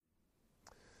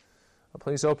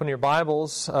Please open your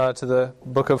Bibles to the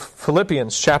book of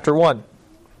Philippians, chapter 1.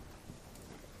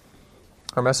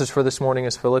 Our message for this morning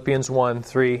is Philippians 1,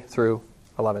 3 through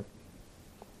 11.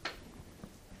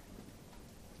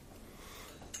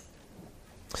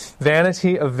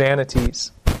 Vanity of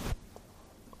vanities.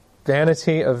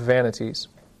 Vanity of vanities.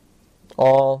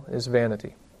 All is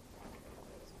vanity.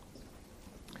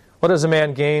 What does a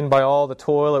man gain by all the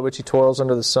toil at which he toils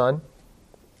under the sun?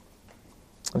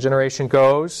 A generation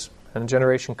goes, and a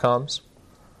generation comes,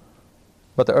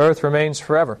 but the earth remains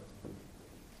forever.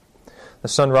 The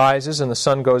sun rises and the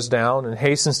sun goes down and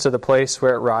hastens to the place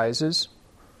where it rises.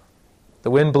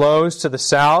 The wind blows to the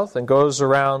south and goes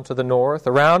around to the north.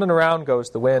 Around and around goes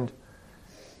the wind,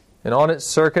 and on its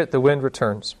circuit the wind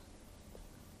returns.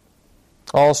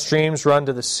 All streams run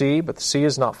to the sea, but the sea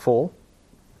is not full.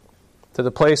 To the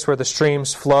place where the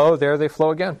streams flow, there they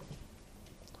flow again.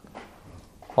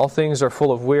 All things are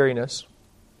full of weariness.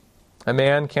 A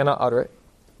man cannot utter it.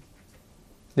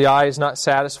 The eye is not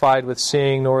satisfied with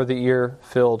seeing, nor the ear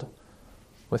filled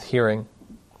with hearing.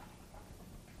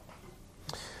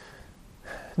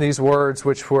 These words,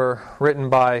 which were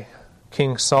written by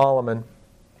King Solomon,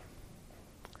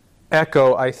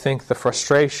 echo, I think, the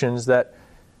frustrations that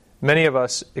many of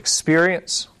us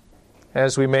experience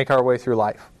as we make our way through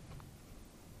life.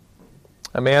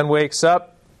 A man wakes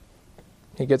up,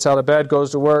 he gets out of bed, goes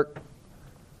to work,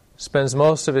 spends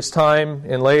most of his time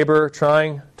in labor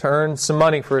trying to earn some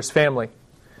money for his family.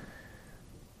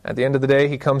 At the end of the day,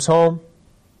 he comes home,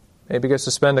 maybe gets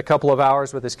to spend a couple of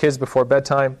hours with his kids before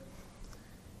bedtime,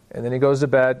 and then he goes to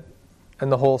bed,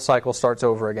 and the whole cycle starts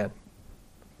over again.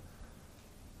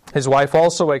 His wife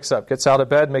also wakes up, gets out of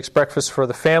bed, makes breakfast for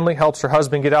the family, helps her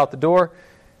husband get out the door,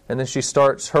 and then she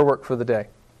starts her work for the day.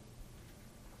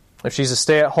 If she's a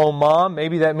stay-at-home mom,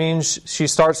 maybe that means she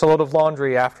starts a load of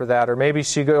laundry after that, or maybe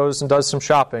she goes and does some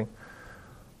shopping.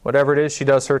 Whatever it is, she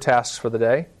does her tasks for the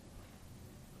day.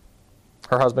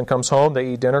 Her husband comes home,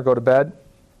 they eat dinner, go to bed.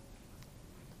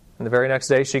 And the very next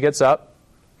day she gets up,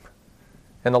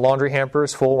 and the laundry hamper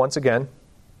is full once again.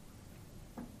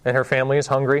 And her family is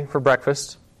hungry for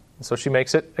breakfast, and so she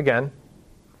makes it again.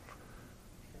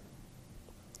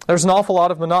 There's an awful lot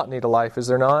of monotony to life, is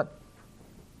there not?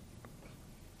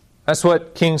 That's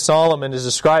what King Solomon is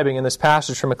describing in this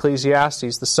passage from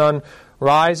Ecclesiastes. The sun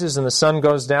rises and the sun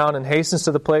goes down and hastens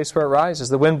to the place where it rises.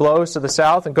 The wind blows to the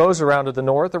south and goes around to the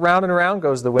north. Around and around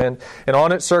goes the wind, and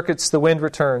on its circuits the wind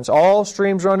returns. All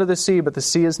streams run to the sea, but the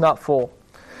sea is not full.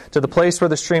 To the place where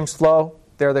the streams flow,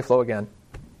 there they flow again.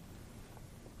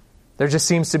 There just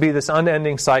seems to be this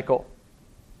unending cycle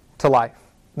to life,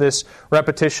 this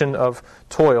repetition of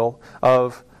toil,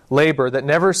 of labor that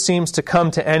never seems to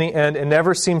come to any end and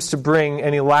never seems to bring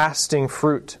any lasting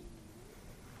fruit.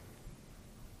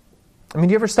 I mean,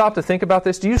 do you ever stop to think about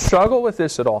this? Do you struggle with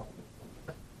this at all?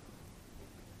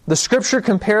 The Scripture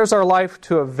compares our life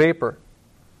to a vapor.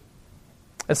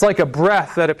 It's like a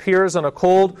breath that appears on a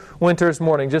cold winter's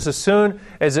morning. Just as soon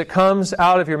as it comes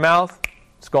out of your mouth,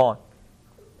 it's gone.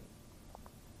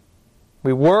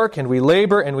 We work and we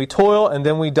labor and we toil and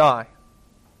then we die.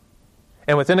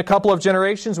 And within a couple of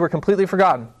generations, we're completely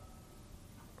forgotten.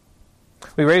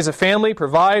 We raise a family,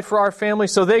 provide for our family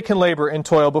so they can labor and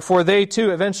toil before they too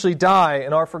eventually die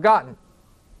and are forgotten.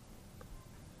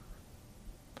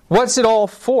 What's it all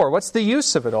for? What's the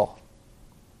use of it all?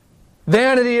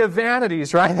 Vanity of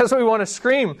vanities, right? That's what we want to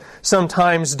scream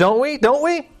sometimes, don't we? Don't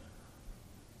we?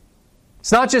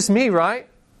 It's not just me, right?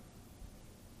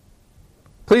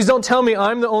 Please don't tell me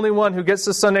I'm the only one who gets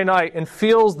to Sunday night and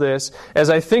feels this as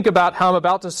I think about how I'm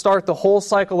about to start the whole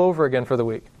cycle over again for the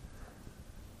week.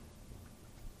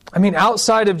 I mean,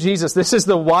 outside of Jesus, this is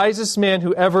the wisest man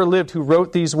who ever lived who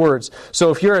wrote these words. So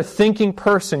if you're a thinking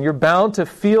person, you're bound to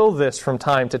feel this from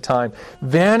time to time.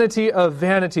 Vanity of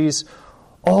vanities,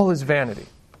 all is vanity.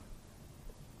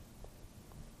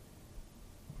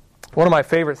 One of my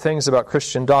favorite things about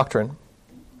Christian doctrine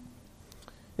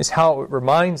is how it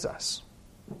reminds us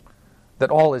that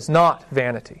all is not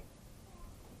vanity.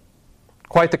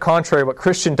 Quite the contrary, what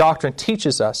Christian doctrine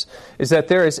teaches us is that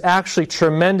there is actually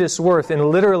tremendous worth in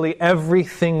literally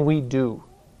everything we do.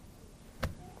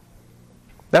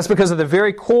 That's because at the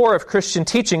very core of Christian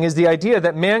teaching is the idea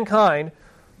that mankind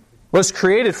was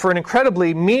created for an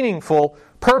incredibly meaningful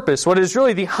purpose, what is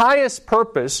really the highest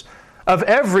purpose of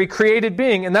every created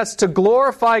being, and that's to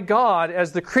glorify God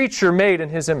as the creature made in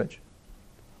His image.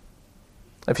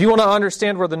 If you want to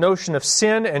understand where the notion of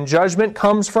sin and judgment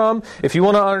comes from, if you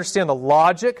want to understand the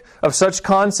logic of such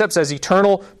concepts as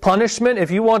eternal punishment,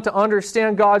 if you want to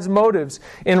understand God's motives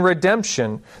in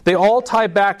redemption, they all tie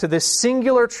back to this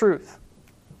singular truth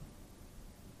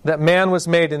that man was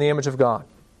made in the image of God.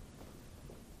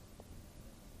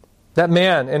 That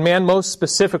man, and man most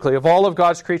specifically, of all of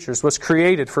God's creatures, was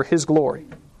created for His glory.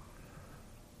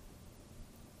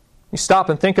 You stop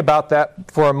and think about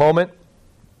that for a moment,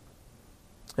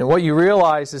 and what you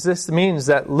realize is this means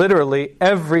that literally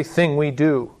everything we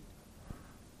do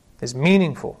is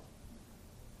meaningful.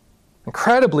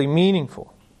 Incredibly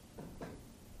meaningful.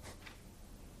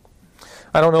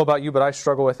 I don't know about you, but I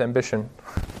struggle with ambition.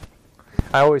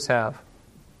 I always have.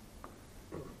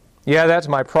 Yeah, that's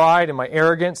my pride and my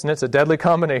arrogance, and it's a deadly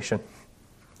combination.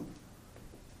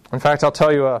 In fact, I'll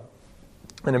tell you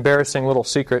an embarrassing little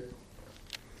secret.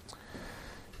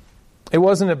 It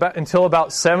wasn't until about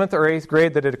 7th or 8th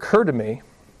grade that it occurred to me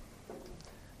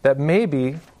that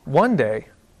maybe one day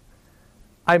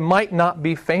I might not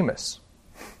be famous.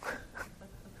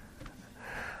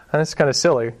 And that's kind of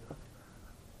silly.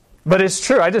 But it's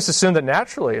true. I just assumed that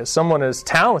naturally, as someone as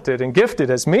talented and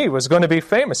gifted as me was going to be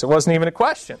famous. It wasn't even a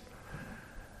question.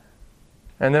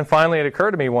 And then finally it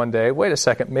occurred to me one day, wait a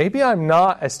second, maybe I'm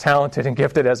not as talented and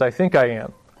gifted as I think I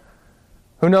am.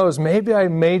 Who knows, maybe I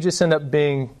may just end up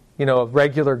being, a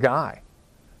regular guy.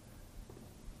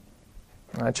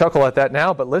 I chuckle at that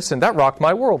now, but listen, that rocked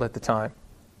my world at the time.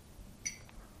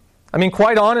 I mean,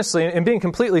 quite honestly, and being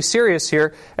completely serious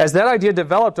here, as that idea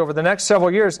developed over the next several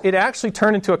years, it actually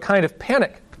turned into a kind of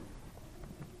panic.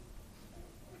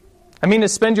 I mean, to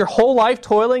spend your whole life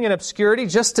toiling in obscurity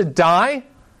just to die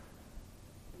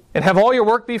and have all your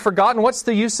work be forgotten, what's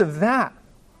the use of that?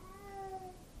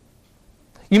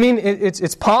 You mean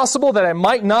it's possible that I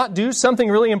might not do something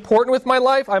really important with my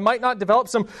life? I might not develop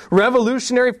some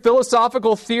revolutionary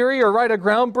philosophical theory or write a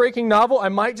groundbreaking novel. I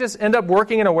might just end up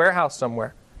working in a warehouse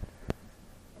somewhere.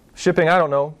 Shipping, I don't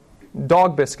know,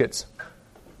 dog biscuits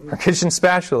or kitchen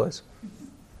spatulas.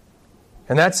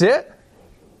 And that's it?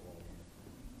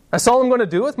 That's all I'm going to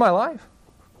do with my life?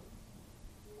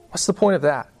 What's the point of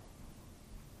that?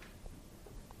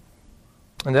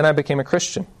 And then I became a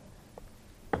Christian.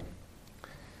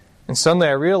 And suddenly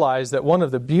I realized that one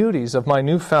of the beauties of my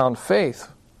newfound faith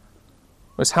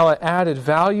was how it added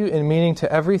value and meaning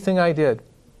to everything I did,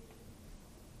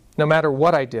 no matter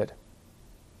what I did.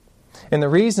 And the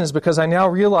reason is because I now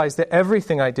realize that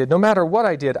everything I did, no matter what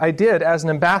I did as an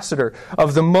ambassador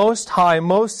of the most high,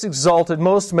 most exalted,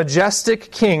 most majestic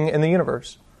King in the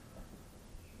universe.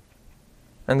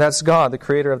 And that's God, the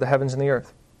creator of the heavens and the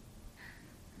earth.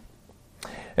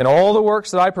 And all the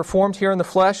works that I performed here in the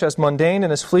flesh, as mundane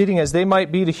and as fleeting as they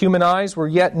might be to human eyes, were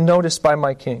yet noticed by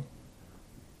my King,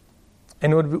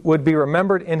 and would be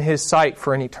remembered in His sight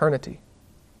for an eternity.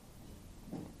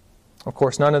 Of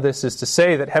course, none of this is to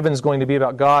say that heaven's going to be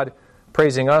about God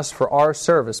praising us for our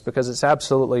service, because it's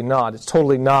absolutely not. It's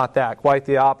totally not that. Quite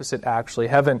the opposite, actually.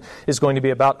 Heaven is going to be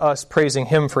about us praising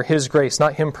Him for His grace,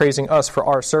 not Him praising us for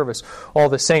our service. All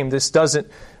the same, this doesn't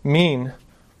mean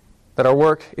that our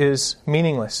work is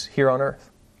meaningless here on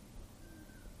earth.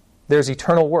 There's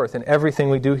eternal worth in everything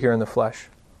we do here in the flesh.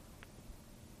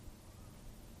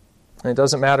 And it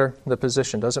doesn't matter the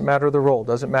position, doesn't matter the role,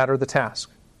 doesn't matter the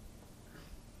task.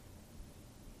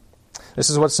 This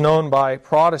is what's known by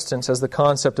Protestants as the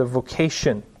concept of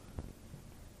vocation.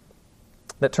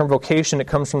 That term vocation, it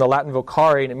comes from the Latin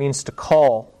vocare, and it means to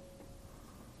call.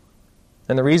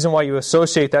 And the reason why you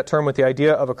associate that term with the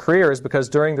idea of a career is because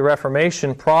during the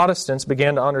Reformation, Protestants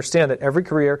began to understand that every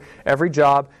career, every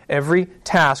job, every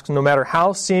task, no matter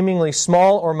how seemingly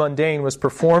small or mundane, was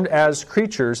performed as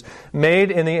creatures made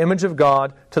in the image of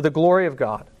God to the glory of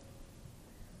God.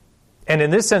 And in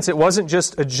this sense, it wasn't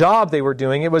just a job they were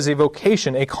doing, it was a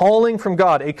vocation, a calling from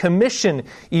God, a commission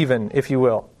even, if you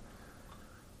will.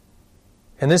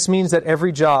 And this means that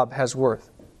every job has worth.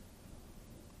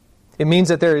 It means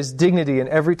that there is dignity in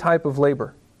every type of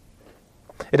labor.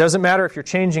 It doesn't matter if you're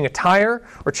changing a tire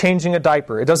or changing a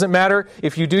diaper. It doesn't matter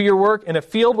if you do your work in a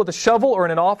field with a shovel or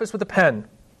in an office with a pen.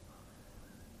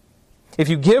 If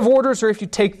you give orders or if you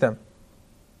take them.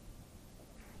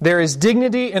 There is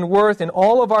dignity and worth in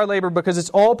all of our labor because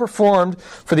it's all performed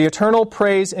for the eternal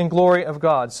praise and glory of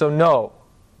God. So no,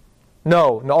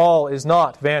 all is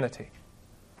not vanity.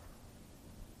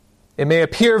 It may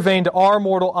appear vain to our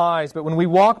mortal eyes, but when we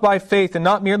walk by faith and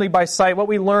not merely by sight, what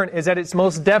we learn is that it's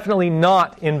most definitely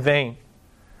not in vain.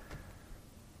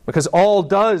 Because all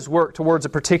does work towards a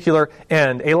particular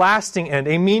end, a lasting end,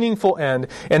 a meaningful end,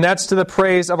 and that's to the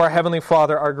praise of our Heavenly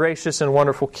Father, our gracious and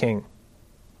wonderful King.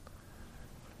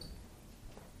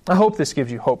 I hope this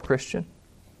gives you hope, Christian.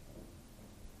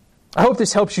 I hope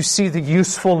this helps you see the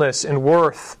usefulness and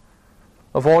worth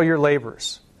of all your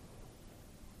labors.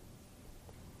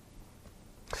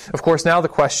 Of course, now the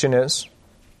question is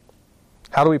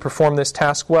How do we perform this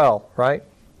task well, right?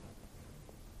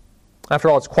 After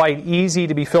all, it's quite easy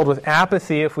to be filled with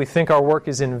apathy if we think our work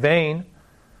is in vain.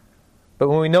 But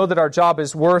when we know that our job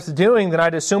is worth doing, then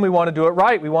I'd assume we want to do it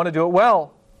right. We want to do it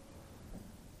well.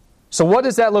 So what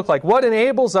does that look like? What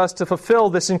enables us to fulfill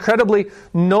this incredibly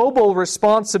noble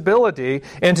responsibility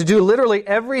and to do literally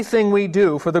everything we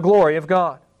do for the glory of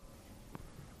God?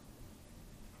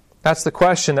 That's the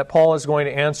question that Paul is going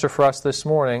to answer for us this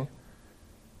morning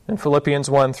in Philippians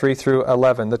 1, 3 through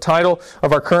 11. The title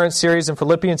of our current series in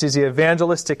Philippians is The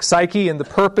Evangelistic Psyche, and the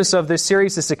purpose of this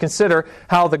series is to consider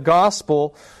how the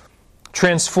gospel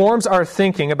transforms our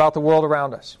thinking about the world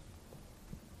around us.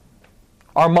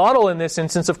 Our model in this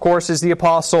instance, of course, is the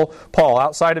Apostle Paul.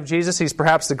 Outside of Jesus, he's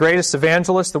perhaps the greatest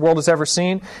evangelist the world has ever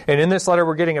seen. And in this letter,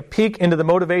 we're getting a peek into the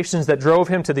motivations that drove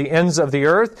him to the ends of the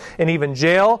earth, and even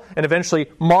jail, and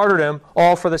eventually martyrdom,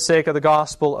 all for the sake of the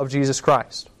gospel of Jesus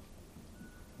Christ.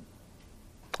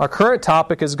 Our current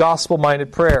topic is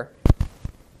gospel-minded prayer.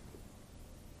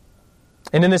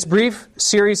 And in this brief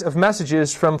series of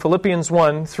messages from Philippians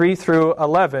 1, 3 through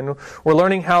 11, we're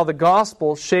learning how the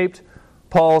gospel shaped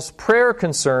Paul's prayer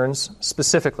concerns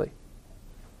specifically.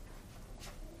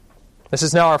 This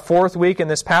is now our fourth week in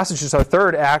this passage. It's our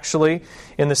third, actually,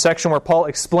 in the section where Paul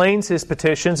explains his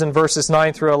petitions in verses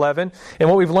 9 through 11. And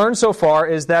what we've learned so far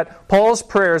is that Paul's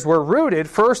prayers were rooted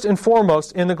first and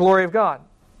foremost in the glory of God.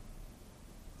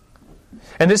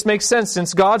 And this makes sense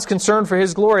since God's concern for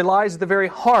His glory lies at the very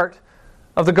heart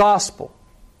of the gospel.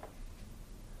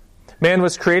 Man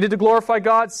was created to glorify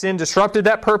God. Sin disrupted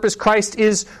that purpose. Christ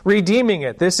is redeeming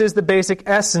it. This is the basic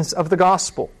essence of the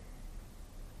gospel.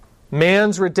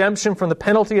 Man's redemption from the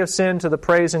penalty of sin to the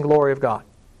praise and glory of God.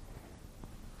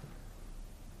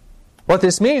 What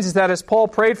this means is that as Paul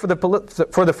prayed for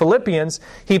the Philippians,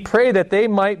 he prayed that they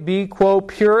might be, quote,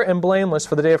 pure and blameless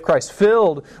for the day of Christ,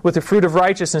 filled with the fruit of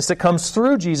righteousness that comes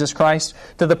through Jesus Christ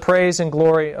to the praise and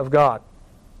glory of God.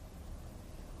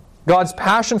 God's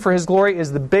passion for His glory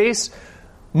is the base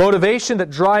motivation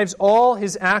that drives all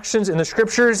His actions in the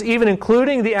Scriptures, even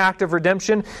including the act of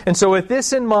redemption. And so with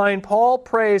this in mind, Paul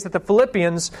prays that the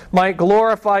Philippians might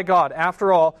glorify God.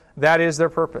 After all, that is their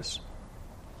purpose.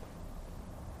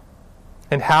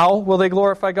 And how will they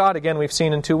glorify God? Again, we've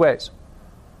seen in two ways.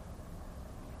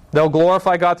 They'll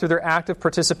glorify God through their active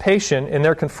participation in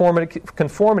their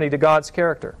conformity to God's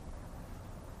character.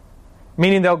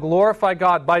 Meaning they'll glorify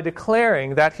God by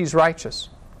declaring that He's righteous,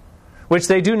 which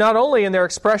they do not only in their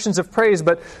expressions of praise,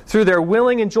 but through their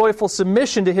willing and joyful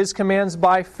submission to His commands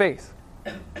by faith.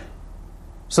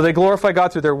 So they glorify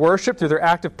God through their worship, through their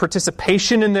active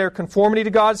participation in their conformity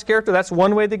to God's character. That's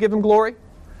one way they give Him glory.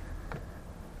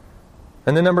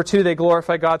 And then number two, they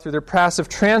glorify God through their passive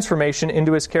transformation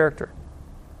into His character,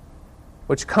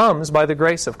 which comes by the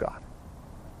grace of God.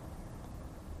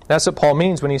 That's what Paul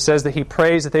means when he says that he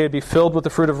prays that they would be filled with the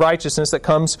fruit of righteousness that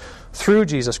comes through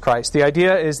Jesus Christ. The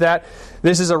idea is that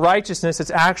this is a righteousness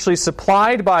that's actually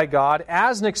supplied by God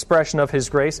as an expression of His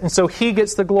grace, and so He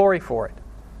gets the glory for it.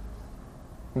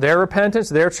 Their repentance,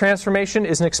 their transformation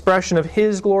is an expression of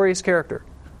His glorious character.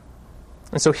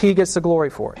 And so He gets the glory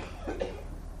for it.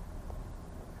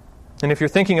 And if you're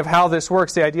thinking of how this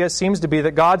works, the idea seems to be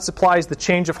that God supplies the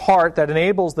change of heart that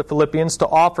enables the Philippians to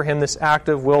offer Him this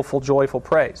active, willful, joyful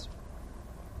praise.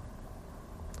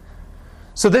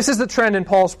 So this is the trend in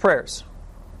Paul's prayers.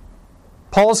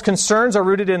 Paul's concerns are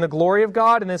rooted in the glory of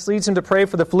God, and this leads him to pray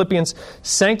for the Philippians'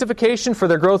 sanctification, for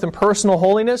their growth in personal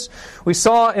holiness. We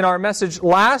saw in our message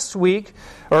last week,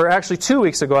 or actually 2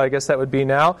 weeks ago, I guess that would be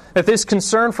now, that this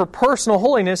concern for personal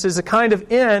holiness is a kind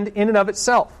of end in and of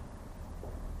itself.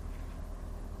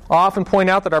 I often point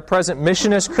out that our present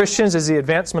mission as Christians is the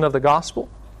advancement of the gospel.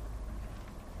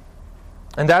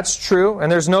 And that's true, and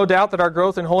there's no doubt that our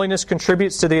growth in holiness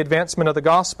contributes to the advancement of the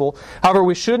gospel. However,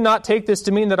 we should not take this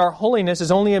to mean that our holiness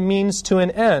is only a means to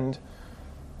an end,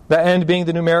 the end being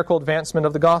the numerical advancement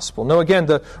of the gospel. No, again,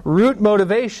 the root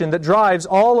motivation that drives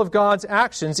all of God's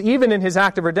actions, even in His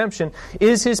act of redemption,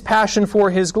 is His passion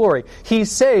for His glory. He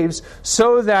saves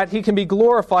so that He can be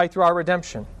glorified through our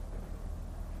redemption.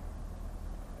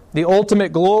 The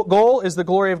ultimate goal is the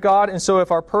glory of God, and so if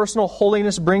our personal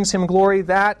holiness brings Him glory,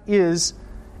 that is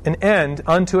an end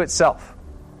unto itself.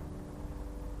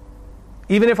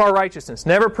 Even if our righteousness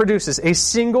never produces a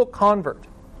single convert,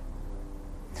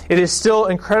 it is still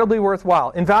incredibly worthwhile,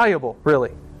 invaluable,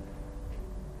 really,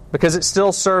 because it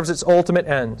still serves its ultimate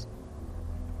end,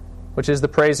 which is the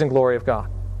praise and glory of God.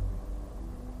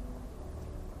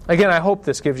 Again, I hope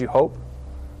this gives you hope.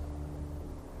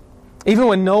 Even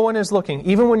when no one is looking,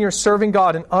 even when you're serving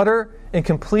God in utter and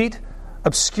complete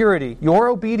obscurity, your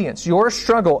obedience, your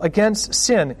struggle against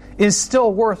sin is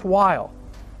still worthwhile.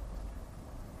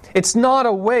 It's not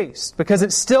a waste because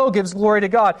it still gives glory to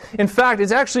God. In fact,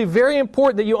 it's actually very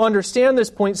important that you understand this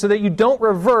point so that you don't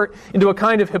revert into a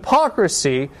kind of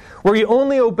hypocrisy where you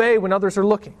only obey when others are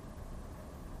looking.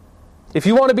 If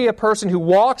you want to be a person who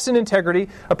walks in integrity,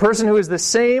 a person who is the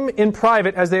same in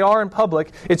private as they are in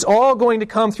public, it's all going to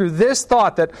come through this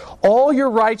thought that all your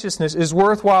righteousness is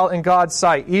worthwhile in God's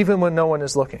sight, even when no one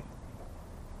is looking.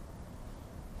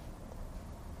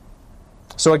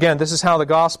 So again, this is how the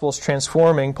gospel is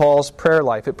transforming Paul's prayer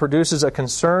life. It produces a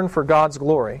concern for God's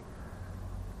glory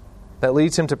that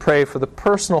leads him to pray for the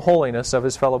personal holiness of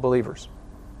his fellow believers.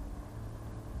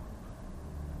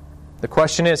 The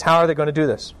question is, how are they going to do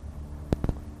this?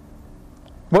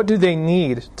 What do they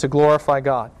need to glorify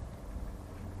God?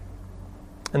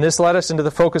 And this led us into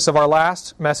the focus of our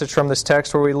last message from this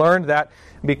text, where we learned that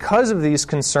because of these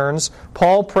concerns,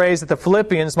 Paul prays that the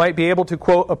Philippians might be able to,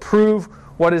 quote, approve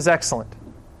what is excellent.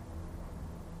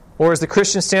 Or as the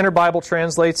Christian Standard Bible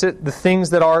translates it, the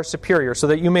things that are superior, so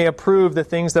that you may approve the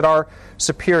things that are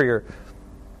superior.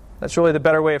 That's really the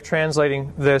better way of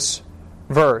translating this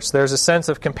verse. There's a sense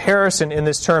of comparison in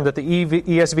this term that the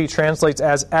ESV translates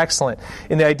as excellent.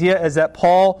 And the idea is that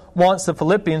Paul wants the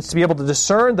Philippians to be able to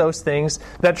discern those things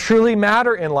that truly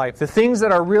matter in life, the things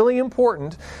that are really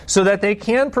important, so that they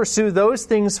can pursue those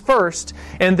things first,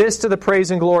 and this to the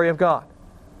praise and glory of God.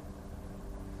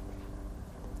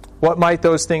 What might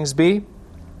those things be?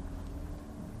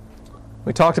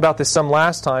 We talked about this some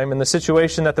last time. In the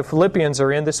situation that the Philippians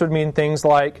are in, this would mean things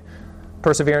like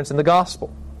perseverance in the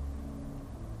gospel.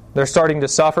 They're starting to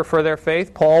suffer for their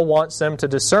faith. Paul wants them to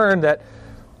discern that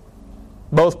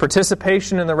both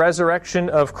participation in the resurrection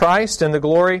of Christ and the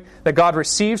glory that God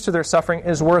receives through their suffering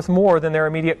is worth more than their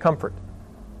immediate comfort.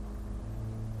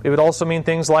 It would also mean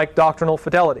things like doctrinal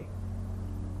fidelity.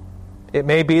 It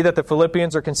may be that the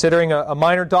Philippians are considering a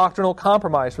minor doctrinal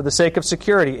compromise for the sake of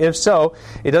security. If so,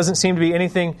 it doesn't seem to be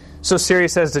anything so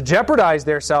serious as to jeopardize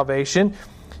their salvation.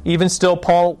 Even still,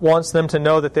 Paul wants them to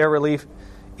know that their relief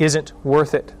isn't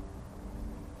worth it.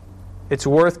 It's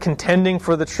worth contending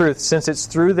for the truth, since it's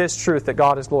through this truth that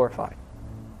God is glorified.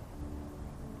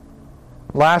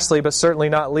 Lastly, but certainly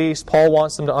not least, Paul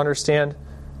wants them to understand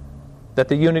that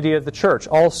the unity of the church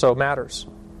also matters.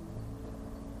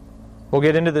 We'll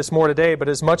get into this more today, but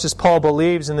as much as Paul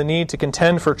believes in the need to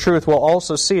contend for truth, we'll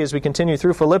also see as we continue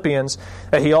through Philippians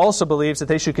that he also believes that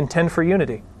they should contend for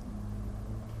unity.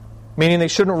 Meaning they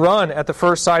shouldn't run at the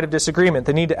first sight of disagreement.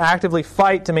 They need to actively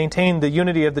fight to maintain the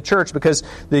unity of the church, because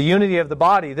the unity of the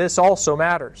body, this also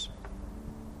matters.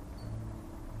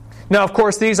 Now, of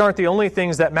course, these aren't the only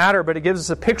things that matter, but it gives us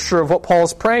a picture of what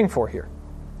Paul's praying for here.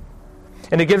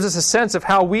 And it gives us a sense of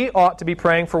how we ought to be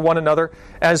praying for one another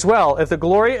as well. If the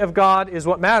glory of God is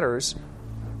what matters,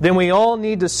 then we all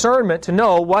need discernment to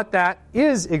know what that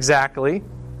is exactly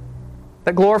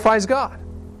that glorifies God.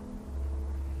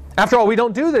 After all, we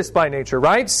don't do this by nature,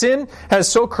 right? Sin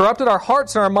has so corrupted our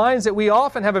hearts and our minds that we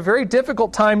often have a very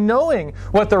difficult time knowing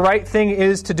what the right thing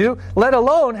is to do, let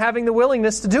alone having the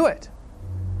willingness to do it.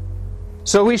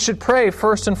 So we should pray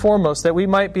first and foremost that we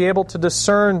might be able to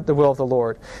discern the will of the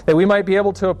Lord, that we might be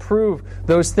able to approve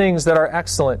those things that are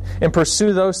excellent and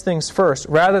pursue those things first,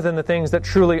 rather than the things that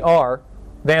truly are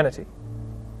vanity.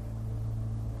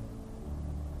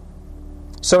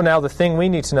 So now the thing we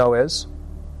need to know is,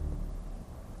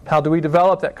 how do we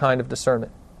develop that kind of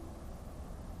discernment?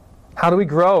 How do we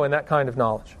grow in that kind of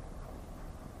knowledge?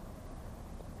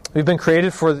 We've been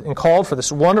created for and called for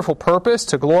this wonderful purpose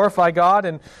to glorify God,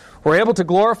 and we're able to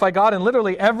glorify God in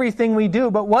literally everything we do,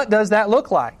 but what does that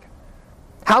look like?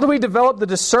 How do we develop the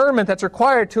discernment that's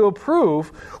required to approve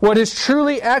what is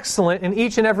truly excellent in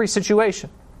each and every situation?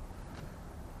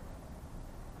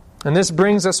 And this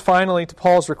brings us finally to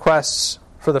Paul's requests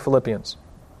for the Philippians.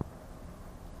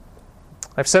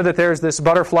 I've said that there's this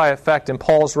butterfly effect in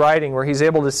Paul's writing, where he's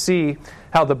able to see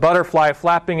how the butterfly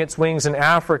flapping its wings in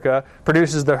Africa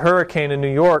produces the hurricane in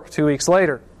New York 2 weeks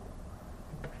later.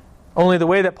 Only the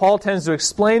way that Paul tends to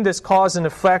explain this cause and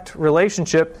effect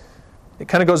relationship, it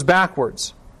kind of goes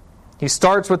backwards. He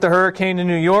starts with the hurricane in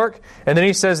New York, and then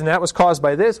he says, and that was caused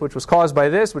by this, which was caused by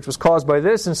this, which was caused by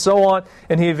this, and so on,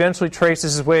 and he eventually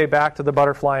traces his way back to the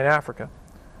butterfly in Africa.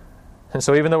 And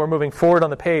so even though we're moving forward on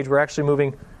the page, we're actually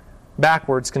moving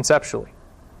backwards conceptually.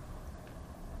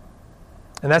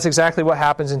 And that's exactly what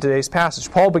happens in today's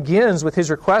passage. Paul begins with his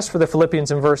request for the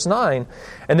Philippians in verse 9,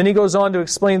 and then he goes on to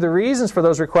explain the reasons for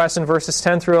those requests in verses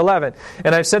 10 through 11.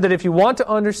 And I've said that if you want to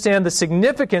understand the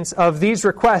significance of these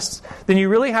requests, then you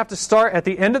really have to start at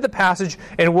the end of the passage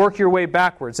and work your way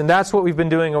backwards. And that's what we've been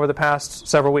doing over the past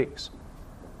several weeks.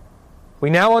 We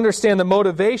now understand the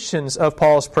motivations of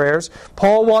Paul's prayers.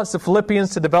 Paul wants the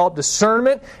Philippians to develop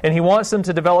discernment, and he wants them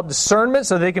to develop discernment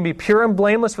so they can be pure and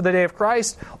blameless for the day of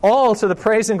Christ, all to the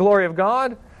praise and glory of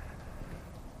God.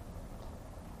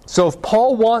 So if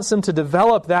Paul wants them to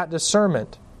develop that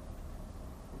discernment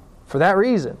for that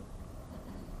reason,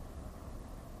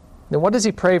 then what does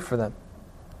he pray for them?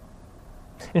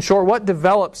 In short, what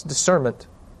develops discernment?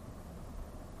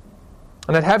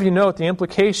 And I'd have you note the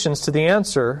implications to the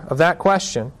answer of that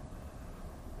question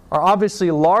are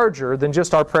obviously larger than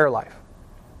just our prayer life.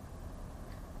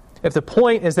 If the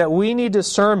point is that we need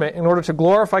discernment in order to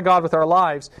glorify God with our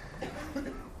lives,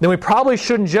 then we probably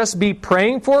shouldn't just be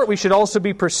praying for it, we should also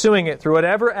be pursuing it through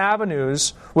whatever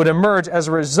avenues would emerge as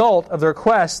a result of the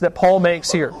request that Paul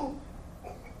makes here.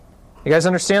 You guys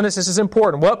understand this? This is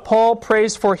important. What Paul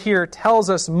prays for here tells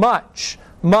us much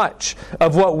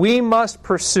of what we must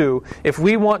pursue if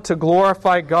we want to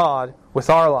glorify God with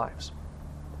our lives.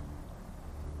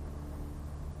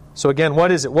 So again,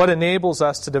 what is it? What enables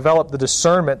us to develop the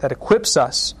discernment that equips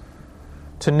us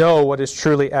to know what is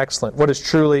truly excellent, what is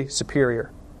truly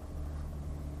superior?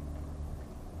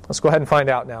 Let's go ahead and find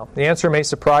out now. The answer may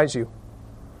surprise you.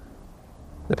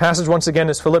 The passage once again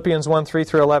is Philippians 1, 3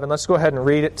 through 11. Let's go ahead and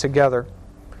read it together.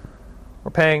 We're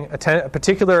paying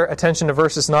particular attention to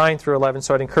verses 9 through 11,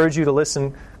 so I'd encourage you to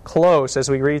listen close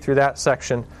as we read through that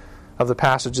section of the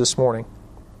passage this morning.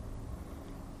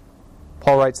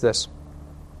 Paul writes this: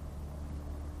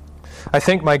 I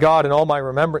thank my God in all my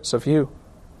remembrance of you,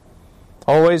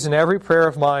 always in every prayer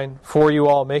of mine for you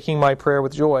all, making my prayer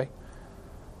with joy,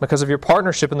 because of your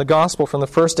partnership in the gospel from the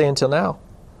first day until now.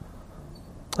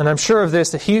 And I'm sure of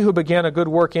this, that he who began a good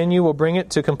work in you will bring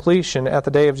it to completion at the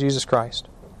day of Jesus Christ.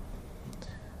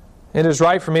 It is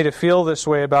right for me to feel this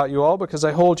way about you all because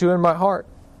I hold you in my heart.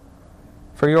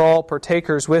 For you're all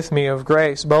partakers with me of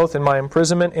grace, both in my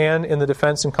imprisonment and in the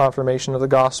defense and confirmation of the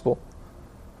gospel.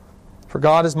 For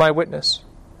God is my witness,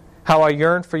 how I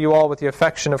yearn for you all with the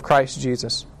affection of Christ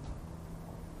Jesus.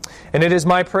 And it is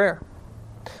my prayer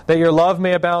that your love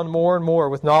may abound more and more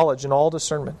with knowledge and all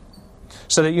discernment,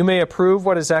 so that you may approve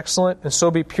what is excellent and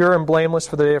so be pure and blameless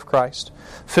for the day of Christ,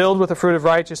 filled with the fruit of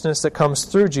righteousness that comes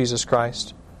through Jesus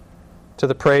Christ, to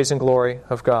the praise and glory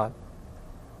of God.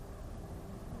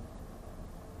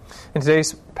 In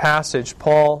today's passage,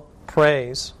 Paul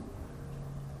prays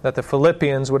that the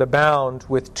Philippians would abound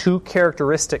with two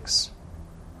characteristics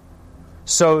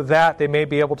so that they may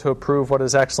be able to approve what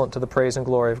is excellent to the praise and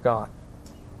glory of God.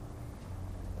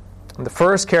 And the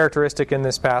first characteristic in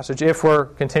this passage, if we're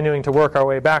continuing to work our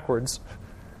way backwards,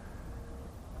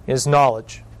 is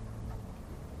knowledge.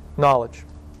 Knowledge.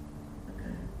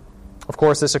 Of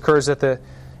course, this occurs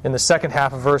in the second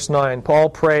half of verse 9. Paul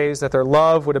prays that their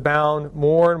love would abound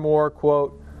more and more,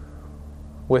 quote,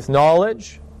 with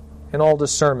knowledge and all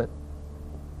discernment.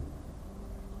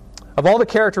 Of all the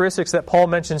characteristics that Paul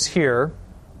mentions here,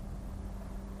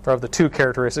 or of the two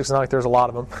characteristics, not like there's a lot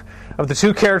of them, of the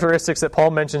two characteristics that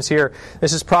Paul mentions here,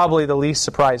 this is probably the least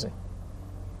surprising.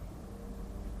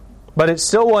 But it's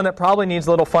still one that probably needs a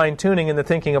little fine-tuning in the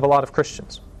thinking of a lot of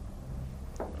Christians.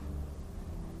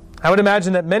 I would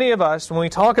imagine that many of us, when we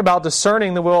talk about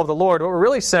discerning the will of the Lord, what we're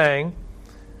really saying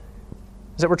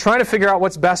is that we're trying to figure out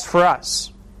what's best for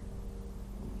us.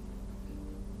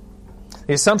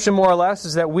 The assumption, more or less,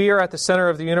 is that we are at the center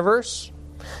of the universe.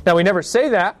 Now, we never say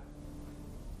that,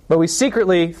 but we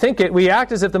secretly think it. We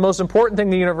act as if the most important thing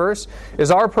in the universe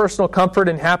is our personal comfort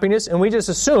and happiness, and we just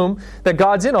assume that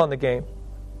God's in on the game.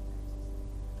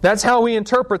 That's how we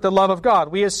interpret the love of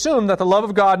God. We assume that the love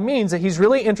of God means that He's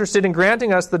really interested in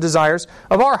granting us the desires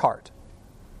of our heart.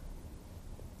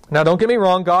 Now, don't get me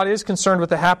wrong, God is concerned with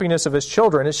the happiness of His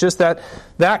children. It's just that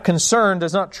that concern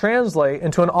does not translate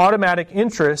into an automatic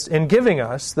interest in giving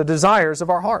us the desires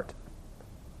of our heart.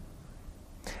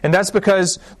 And that's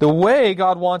because the way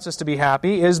God wants us to be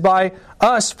happy is by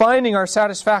us finding our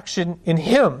satisfaction in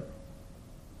Him.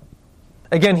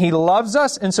 Again, He loves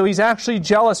us, and so He's actually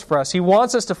jealous for us. He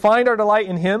wants us to find our delight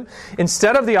in Him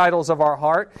instead of the idols of our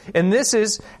heart. And this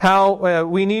is how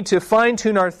we need to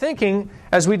fine-tune our thinking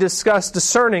as we discuss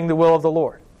discerning the will of the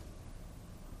Lord.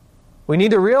 We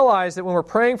need to realize that when we're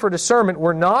praying for discernment,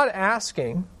 we're not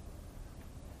asking,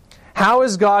 how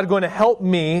is God going to help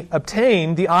me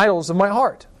obtain the idols of my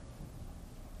heart?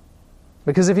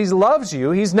 Because if He loves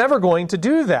you, He's never going to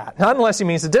do that. Not unless He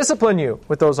means to discipline you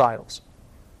with those idols.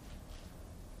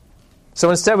 So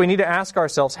instead, we need to ask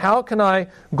ourselves, how can I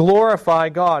glorify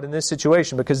God in this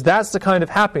situation? Because that's the kind of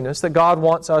happiness that God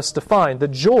wants us to find. The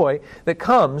joy that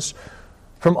comes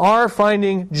from our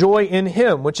finding joy in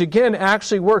Him, which again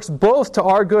actually works both to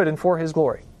our good and for His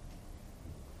glory.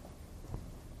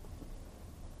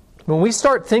 When we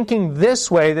start thinking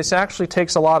this way, this actually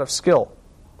takes a lot of skill.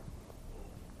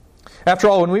 After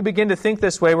all, when we begin to think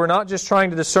this way, we're not just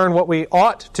trying to discern what we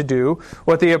ought to do,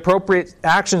 what the appropriate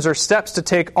actions or steps to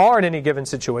take are in any given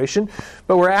situation,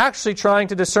 but we're actually trying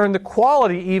to discern the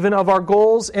quality even of our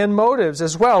goals and motives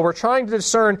as well. We're trying to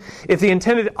discern if the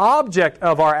intended object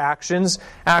of our actions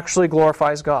actually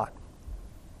glorifies God.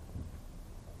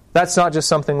 That's not just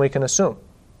something we can assume.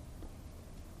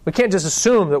 We can't just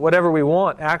assume that whatever we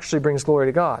want actually brings glory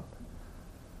to God.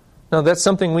 No, that's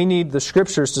something we need the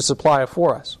Scriptures to supply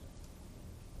for us.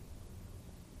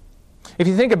 If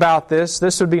you think about this,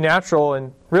 this would be natural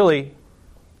in really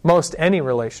most any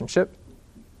relationship.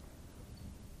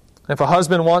 If a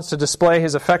husband wants to display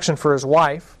his affection for his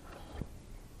wife,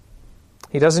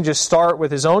 he doesn't just start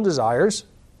with his own desires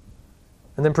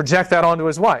and then project that onto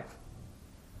his wife.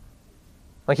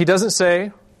 Like he doesn't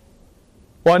say,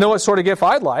 well, I know what sort of gift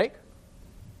I'd like.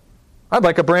 I'd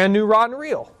like a brand new rod and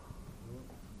reel.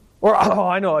 Or, oh,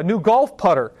 I know, a new golf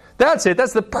putter. That's it.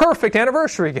 That's the perfect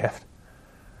anniversary gift.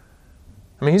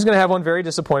 I mean, he's going to have one very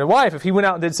disappointed wife if he went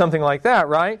out and did something like that,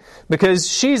 right? Because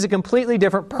she's a completely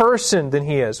different person than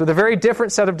he is, with a very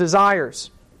different set of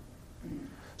desires.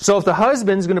 So if the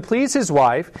husband's going to please his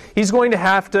wife, he's going to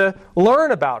have to learn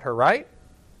about her, right?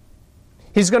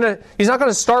 He's not going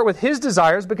to start with his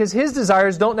desires because his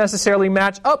desires don't necessarily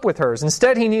match up with hers.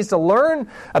 Instead, he needs to learn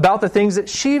about the things that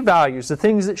she values, the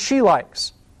things that she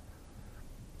likes.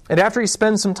 And after he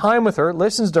spends some time with her,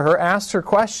 listens to her, asks her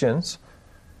questions,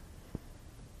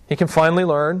 he can finally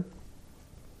learn,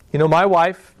 my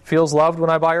wife feels loved when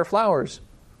I buy her flowers.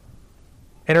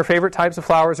 And her favorite types of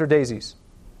flowers are daisies.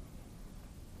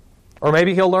 Or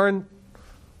maybe he'll learn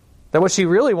that what she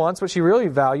really wants, what she really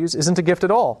values, isn't a gift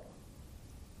at all,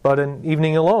 but an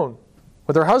evening alone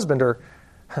with her husband, or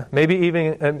maybe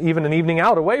even an evening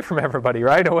out away from everybody,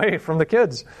 right? Away from the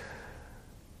kids.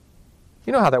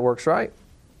 You know how that works, right?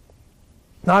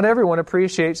 Not everyone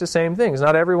appreciates the same things.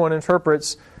 Not everyone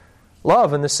interprets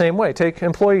love in the same way. Take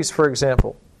employees, for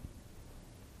example.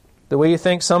 The way you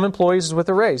thank some employees is with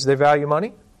a raise. They value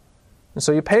money, and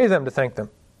so you pay them to thank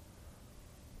them.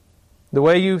 The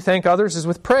way you thank others is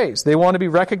with praise. They want to be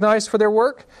recognized for their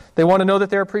work. They want to know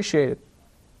that they're appreciated.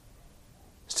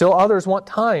 Still others want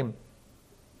time.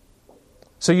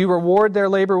 So you reward their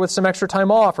labor with some extra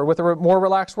time off or with a more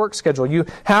relaxed work schedule. You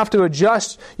have to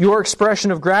adjust your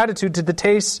expression of gratitude to the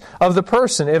taste of the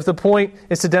person if the point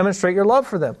is to demonstrate your love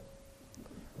for them.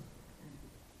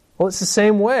 Well, it's the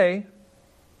same way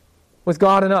with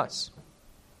God and us.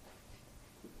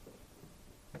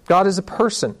 God is a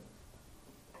person.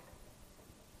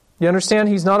 You understand?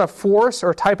 He's not a force or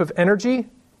a type of energy,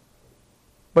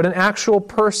 but an actual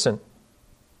person,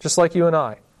 just like you and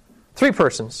I. 3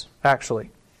 persons,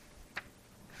 actually.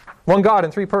 One God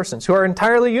in 3 persons, who are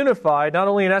entirely unified, not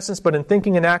only in essence, but in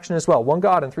thinking and action as well. One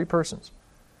God in 3 persons.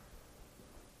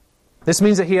 This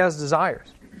means that He has desires.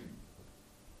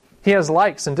 He has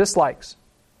likes and dislikes.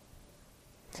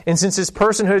 And since His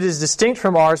personhood is distinct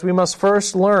from ours, we must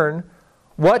first learn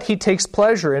what He takes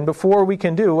pleasure in before we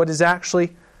can do what is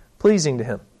actually pleasing to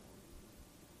Him.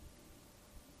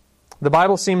 The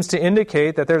Bible seems to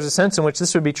indicate that there's a sense in which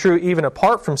this would be true even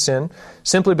apart from sin,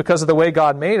 simply because of the way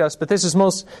God made us, but this is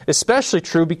most especially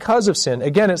true because of sin.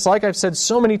 Again, it's like I've said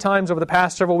so many times over the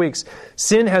past several weeks,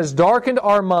 sin has darkened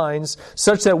our minds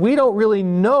such that we don't really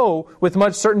know with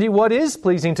much certainty what is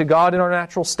pleasing to God in our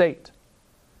natural state.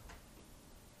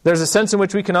 There's a sense in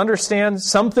which we can understand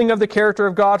something of the character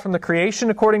of God from the creation,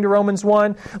 according to Romans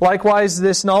 1. Likewise,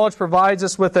 this knowledge provides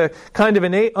us with a kind of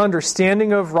innate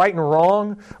understanding of right and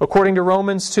wrong, according to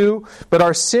Romans 2. But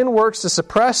our sin works to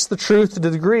suppress the truth to the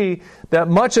degree that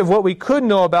much of what we could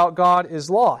know about God is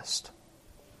lost.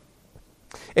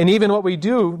 And even what we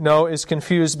do know is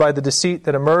confused by the deceit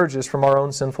that emerges from our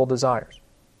own sinful desires.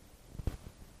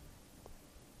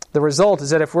 The result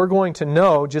is that if we're going to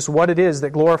know just what it is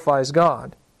that glorifies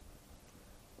God,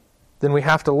 then we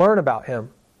have to learn about Him.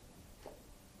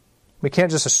 We can't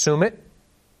just assume it.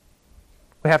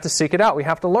 We have to seek it out. We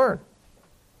have to learn.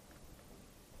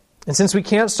 And since we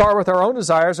can't start with our own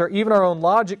desires or even our own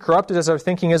logic, corrupted as our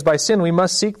thinking is by sin, we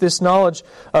must seek this knowledge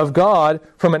of God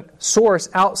from a source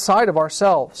outside of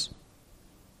ourselves.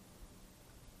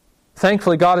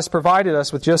 Thankfully, God has provided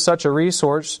us with just such a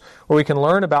resource where we can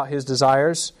learn about His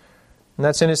desires, and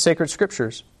that's in His sacred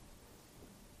Scriptures.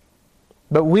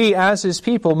 But we, as His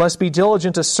people, must be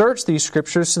diligent to search these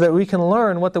Scriptures so that we can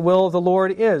learn what the will of the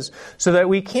Lord is, so that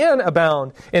we can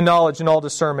abound in knowledge and all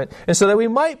discernment, and so that we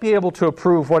might be able to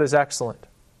approve what is excellent.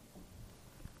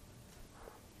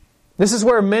 This is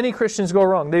where many Christians go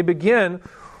wrong. They begin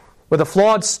with a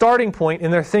flawed starting point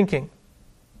in their thinking.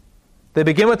 They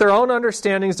begin with their own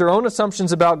understandings, their own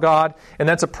assumptions about God, and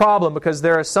that's a problem because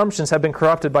their assumptions have been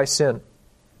corrupted by sin.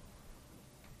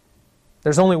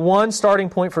 There's only one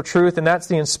starting point for truth, and that's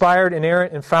the inspired,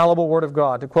 inerrant, infallible Word of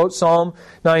God. To quote Psalm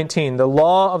 19, "The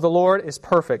law of the Lord is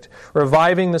perfect,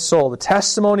 reviving the soul. The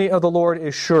testimony of the Lord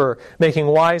is sure, making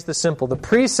wise the simple. The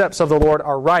precepts of the Lord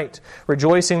are right,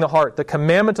 rejoicing the heart. The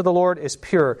commandment of the Lord is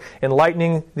pure,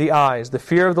 enlightening the eyes. The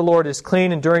fear of the Lord is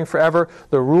clean, enduring forever.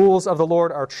 The rules of the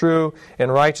Lord are true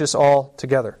and righteous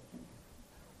altogether."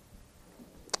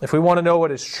 If we want to know what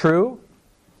is true,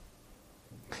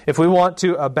 if we want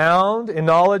to abound in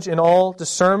knowledge and all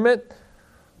discernment,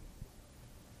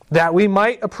 that we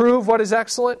might approve what is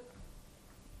excellent,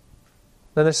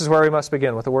 then this is where we must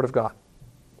begin, with the Word of God.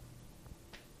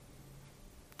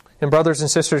 And brothers and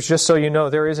sisters, just so you know,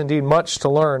 there is indeed much to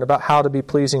learn about how to be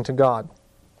pleasing to God.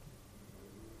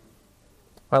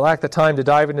 I lack the time to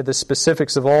dive into the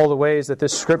specifics of all the ways that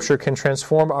this Scripture can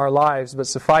transform our lives, but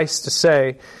suffice to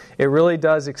say, it really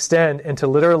does extend into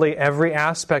literally every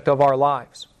aspect of our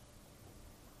lives.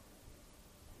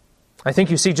 I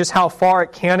think you see just how far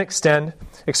it can extend,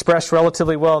 expressed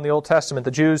relatively well in the Old Testament.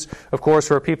 The Jews, of course,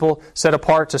 were a people set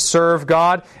apart to serve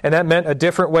God, and that meant a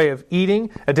different way of eating,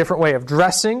 a different way of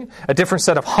dressing, a different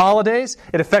set of holidays.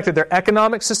 It affected their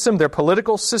economic system, their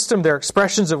political system, their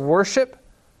expressions of worship.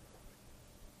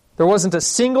 There wasn't a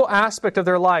single aspect of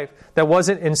their life that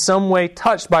wasn't in some way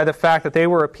touched by the fact that they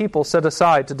were a people set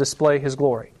aside to display His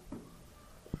glory.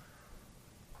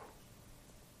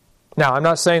 Now, I'm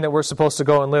not saying that we're supposed to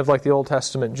go and live like the Old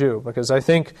Testament Jew, because I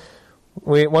think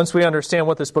once we understand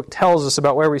what this book tells us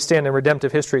about where we stand in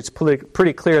redemptive history, it's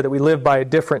pretty clear that we live by a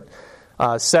different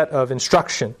set of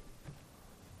instruction.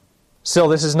 Still,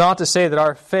 this is not to say that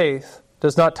our faith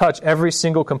does not touch every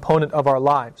single component of our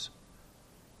lives,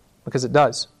 because it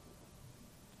does.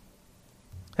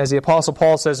 As the Apostle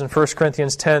Paul says in 1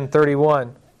 Corinthians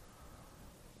 10:31,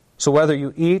 "So whether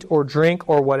you eat or drink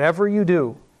or whatever you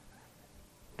do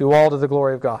all to the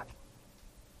glory of God."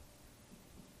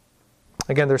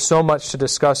 Again, there's so much to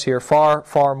discuss here, far,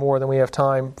 far more than we have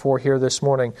time for here this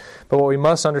morning. But what we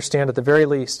must understand at the very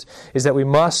least is that we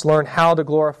must learn how to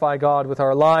glorify God with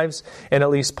our lives, and at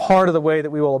least part of the way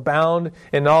that we will abound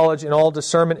in knowledge and all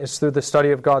discernment is through the study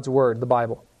of God's Word, the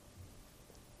Bible.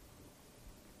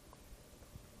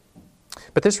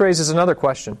 But this raises another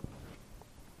question.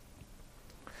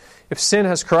 If sin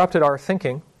has corrupted our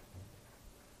thinking,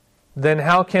 then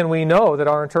how can we know that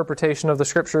our interpretation of the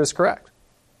Scripture is correct?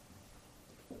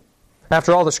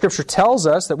 After all, the Scripture tells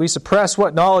us that we suppress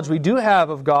what knowledge we do have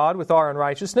of God with our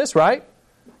unrighteousness, right?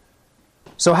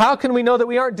 So how can we know that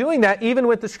we aren't doing that even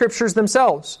with the Scriptures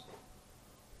themselves?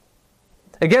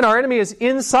 Again, our enemy is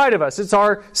inside of us. It's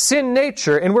our sin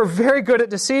nature, and we're very good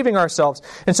at deceiving ourselves.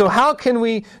 And so how can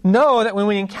we know that when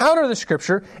we encounter the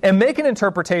Scripture and make an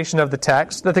interpretation of the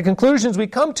text, that the conclusions we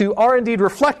come to are indeed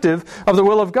reflective of the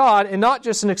will of God and not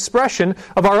just an expression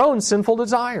of our own sinful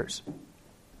desires?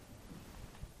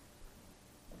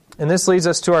 And this leads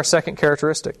us to our second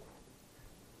characteristic,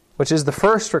 which is the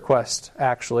first request,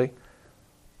 actually,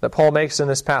 that Paul makes in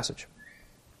this passage.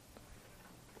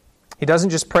 He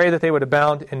doesn't just pray that they would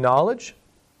abound in knowledge.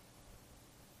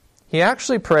 He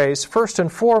actually prays, first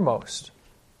and foremost,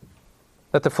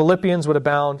 that the Philippians would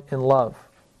abound in love.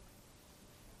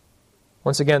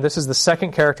 Once again, this is the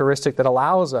second characteristic that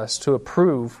allows us to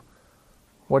approve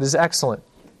what is excellent.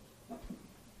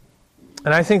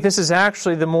 And I think this is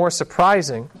actually the more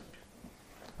surprising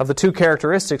of the two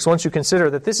characteristics once you consider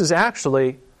that this is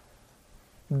actually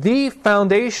the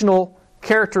foundational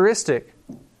characteristic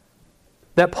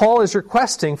that Paul is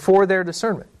requesting for their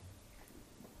discernment.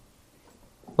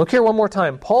 Look here one more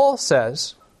time. Paul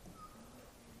says,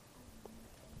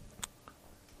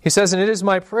 and it is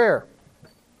my prayer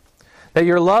that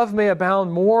your love may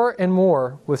abound more and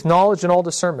more with knowledge and all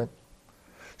discernment,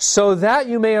 so that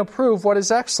you may approve what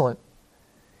is excellent,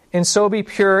 and so be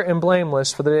pure and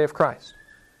blameless for the day of Christ.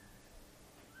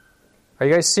 Are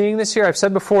you guys seeing this here? I've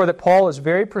said before that Paul is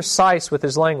very precise with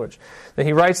his language. That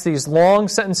he writes these long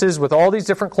sentences with all these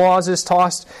different clauses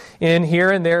tossed in here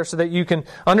and there so that you can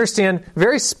understand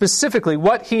very specifically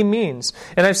what he means.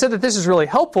 And I've said that this is really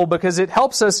helpful because it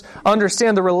helps us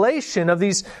understand the relation of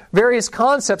these various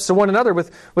concepts to one another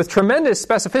with tremendous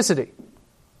specificity.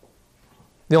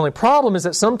 The only problem is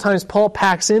that sometimes Paul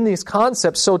packs in these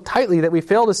concepts so tightly that we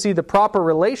fail to see the proper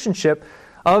relationship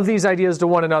of these ideas to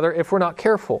one another if we're not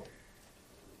careful.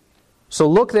 So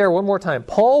look there one more time.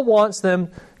 Paul wants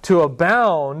them to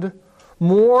abound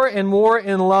more and more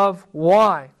in love.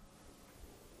 Why?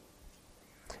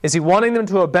 Is he wanting them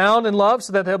to abound in love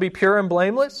so that they'll be pure and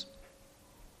blameless?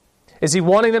 Is he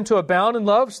wanting them to abound in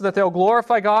love so that they'll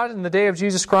glorify God in the day of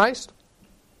Jesus Christ?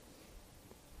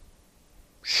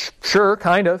 Sure,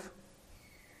 kind of.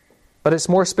 But it's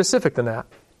more specific than that.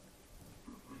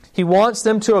 He wants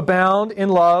them to abound in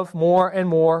love more and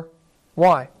more.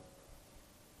 Why?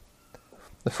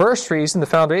 The first reason, the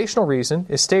foundational reason,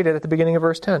 is stated at the beginning of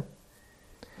verse 10.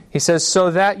 He says, so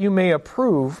that you may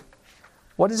approve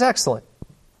what is excellent.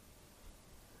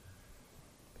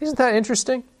 Isn't that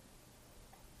interesting?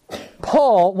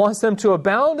 Paul wants them to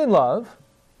abound in love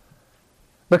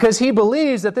because he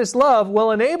believes that this love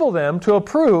will enable them to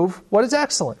approve what is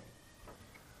excellent.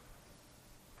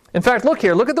 In fact, look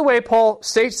here. Look at the way Paul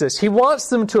states this. He wants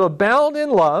them to abound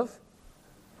in love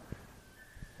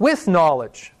with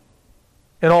knowledge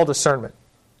and all discernment.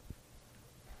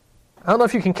 I don't know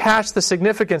if you can catch the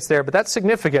significance there, but that's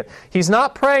significant. He's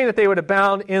not praying that they would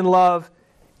abound in love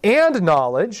and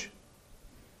knowledge,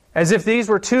 as if these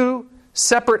were two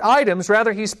separate items.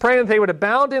 Rather, he's praying that they would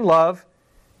abound in love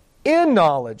in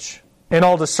knowledge and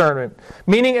all discernment.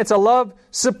 Meaning it's a love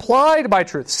supplied by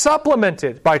truth,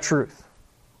 supplemented by truth.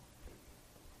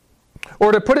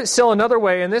 Or to put it still another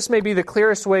way, and this may be the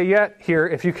clearest way yet here,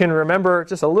 if you can remember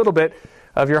just a little bit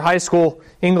of your high school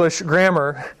English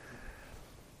grammar.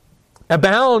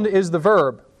 Abound is the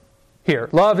verb here.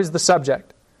 Love is the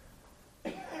subject.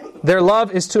 Their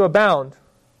love is to abound.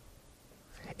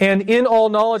 And in all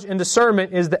knowledge and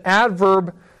discernment is the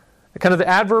adverb, kind of the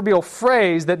adverbial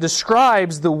phrase that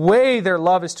describes the way their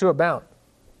love is to abound.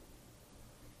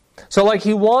 So like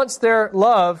he wants their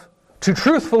love to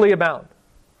truthfully abound.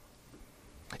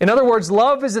 In other words,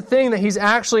 love is a thing that he's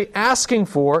actually asking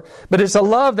for, but it's a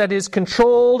love that is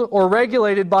controlled or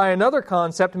regulated by another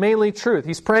concept, mainly truth.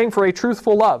 He's praying for a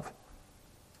truthful love.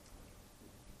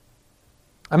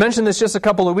 I mentioned this just a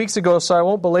couple of weeks ago, so I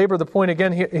won't belabor the point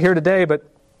again here today, but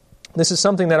this is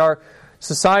something that our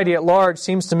society at large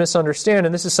seems to misunderstand,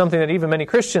 and this is something that even many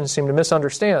Christians seem to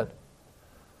misunderstand.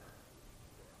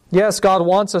 Yes, God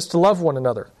wants us to love one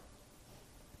another.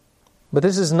 But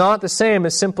this is not the same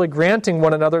as simply granting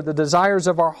one another the desires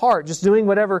of our heart, just doing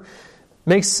whatever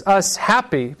makes us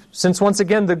happy, since once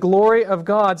again the glory of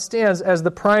God stands as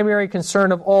the primary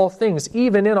concern of all things,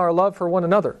 even in our love for one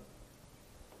another.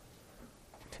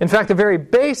 In fact, the very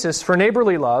basis for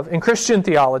neighborly love in Christian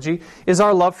theology is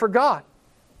our love for God.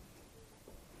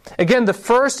 Again, the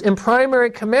first and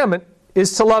primary commandment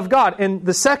is to love God, and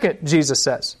the second, Jesus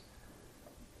says,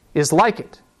 is like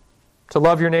it, to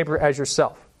love your neighbor as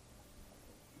yourself.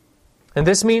 And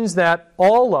this means that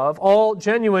all love, all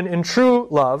genuine and true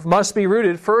love, must be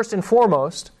rooted first and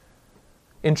foremost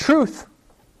in truth.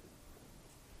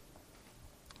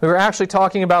 We were actually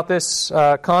talking about this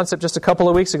concept just a couple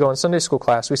of weeks ago in Sunday school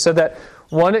class. We said that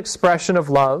one expression of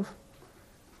love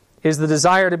is the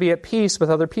desire to be at peace with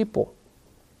other people.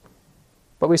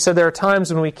 But we said there are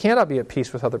times when we cannot be at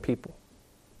peace with other people.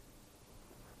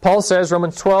 Paul says,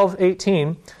 Romans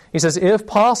 12:18, he says, if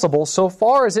possible, so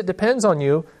far as it depends on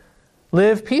you,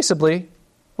 live peaceably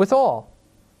with all.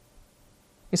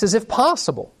 He says, if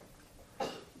possible.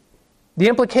 The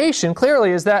implication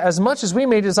clearly is that as much as we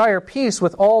may desire peace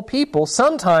with all people,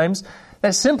 sometimes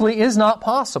that simply is not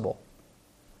possible.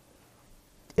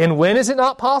 And when is it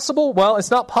not possible? Well, it's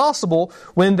not possible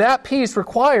when that peace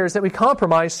requires that we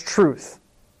compromise truth.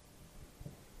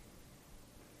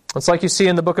 It's like you see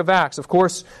in the book of Acts. Of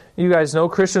course, you guys know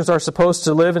Christians are supposed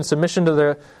to live in submission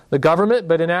to the government,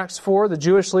 but in Acts 4, the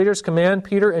Jewish leaders command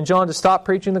Peter and John to stop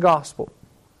preaching the gospel.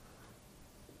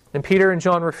 And Peter and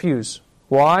John refuse.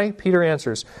 Why? Peter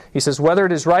answers. He says, whether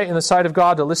it is right in the sight of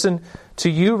God to listen to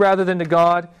you rather than to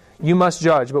God, you must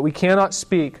judge. But we cannot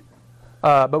speak,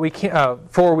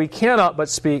 for we cannot but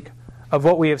speak of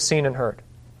what we have seen and heard.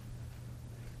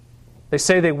 They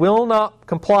say they will not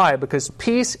comply because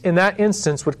peace in that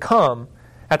instance would come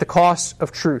at the cost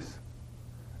of truth,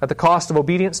 at the cost of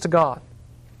obedience to God.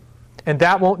 And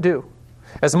that won't do.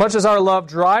 As much as our love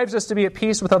drives us to be at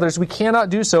peace with others, we cannot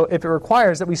do so if it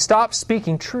requires that we stop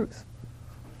speaking truth.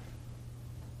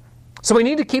 So we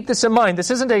need to keep this in mind. This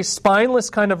isn't a spineless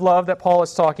kind of love that Paul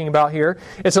is talking about here.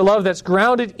 It's a love that's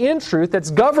grounded in truth,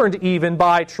 that's governed even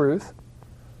by truth.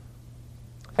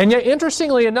 And yet,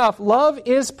 interestingly enough, love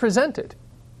is presented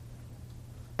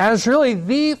as really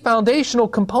the foundational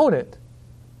component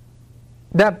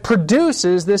that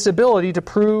produces this ability to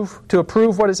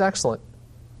approve what is excellent.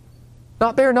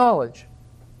 Not bare knowledge.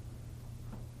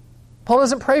 Paul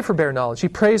doesn't pray for bare knowledge. He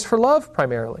prays for love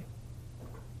primarily.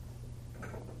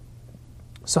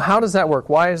 So how does that work?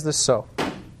 Why is this so?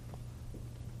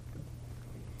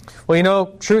 Well,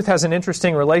 truth has an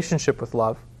interesting relationship with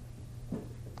love.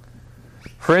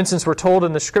 For instance, we're told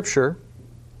in the Scripture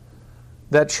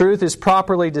that truth is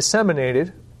properly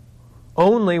disseminated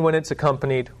only when it's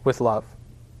accompanied with love.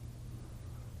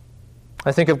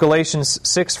 I think of Galatians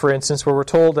 6, for instance, where we're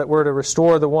told that we're to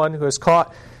restore the one who is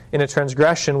caught in a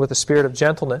transgression with a spirit of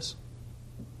gentleness.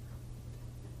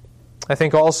 I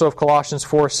think also of Colossians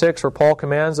 4:6, where Paul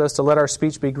commands us to let our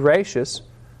speech be gracious,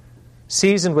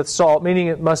 seasoned with salt, meaning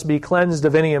it must be cleansed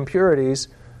of any impurities,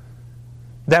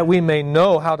 that we may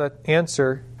know how to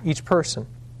answer each person.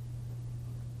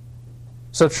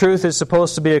 So truth is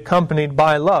supposed to be accompanied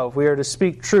by love. We are to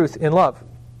speak truth in love.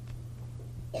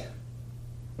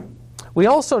 We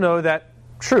also know that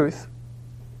truth,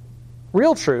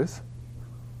 real truth,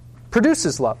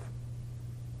 produces love.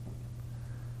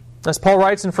 As Paul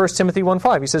writes in 1 Timothy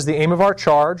 1:5, he says, the aim of our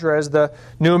charge, or as the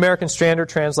New American Standard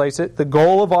translates it, the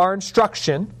goal of our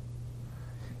instruction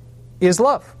is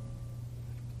love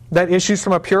that issues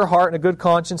from a pure heart and a good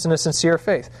conscience and a sincere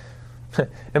faith.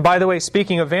 And by the way,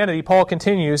 speaking of vanity, Paul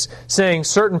continues saying,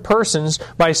 certain persons,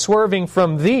 by swerving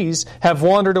from these, have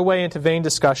wandered away into vain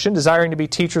discussion, desiring to be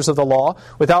teachers of the law,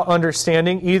 without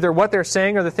understanding either what they're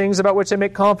saying or the things about which they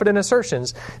make confident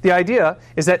assertions. The idea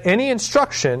is that any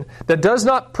instruction that does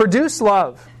not produce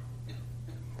love,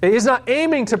 it is not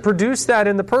aiming to produce that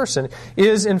in the person,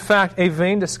 is in fact a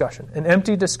vain discussion, an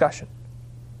empty discussion.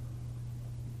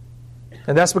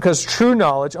 And that's because true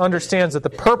knowledge understands that the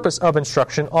purpose of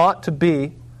instruction ought to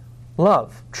be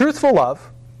love. Truthful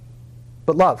love,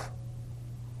 but love.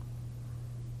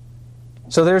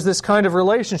 So there's this kind of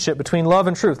relationship between love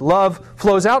and truth. Love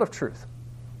flows out of truth.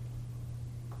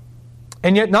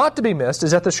 And yet not to be missed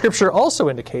is that the Scripture also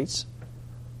indicates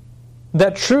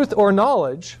that truth or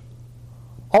knowledge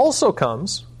also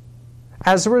comes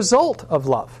as a result of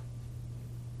love.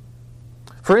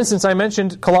 For instance, I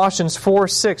mentioned Colossians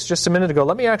 4:6 just a minute ago.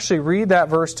 Let me actually read that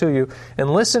verse to you and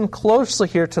listen closely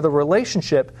here to the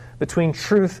relationship between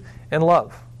truth and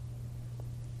love.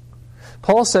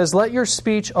 Paul says, let your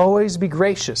speech always be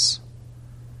gracious,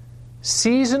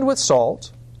 seasoned with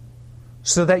salt,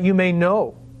 so that you may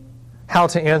know how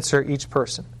to answer each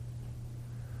person.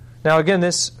 Now again,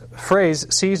 this phrase,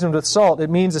 seasoned with salt, it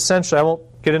means essentially, I won't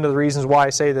get into the reasons why I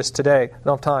say this today, I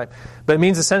don't have time, but it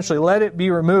means essentially, let it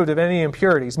be removed of any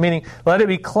impurities, meaning let it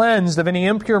be cleansed of any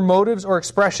impure motives or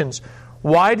expressions.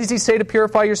 Why does he say to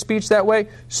purify your speech that way?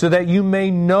 So that you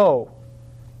may know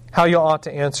how you ought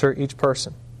to answer each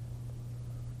person.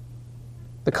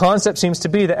 The concept seems to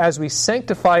be that as we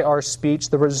sanctify our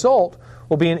speech, the result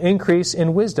will be an increase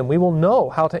in wisdom. We will know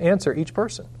how to answer each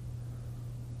person.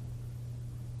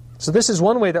 So this is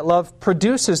one way that love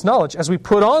produces knowledge. As we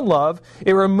put on love,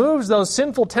 it removes those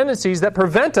sinful tendencies that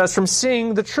prevent us from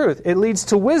seeing the truth. It leads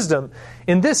to wisdom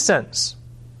in this sense.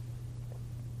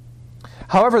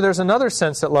 However, there's another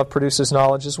sense that love produces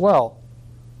knowledge as well.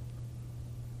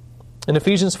 In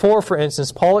Ephesians 4, for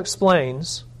instance, Paul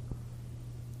explains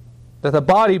that the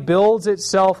body builds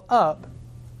itself up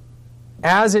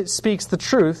as it speaks the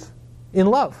truth in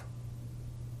love.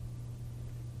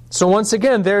 So once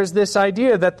again, there's this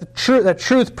idea that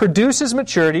truth produces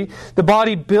maturity. The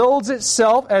body builds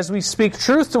itself as we speak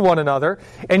truth to one another,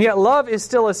 and yet love is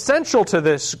still essential to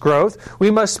this growth. We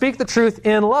must speak the truth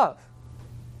in love.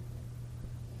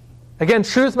 Again,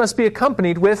 truth must be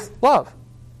accompanied with love.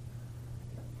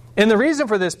 And the reason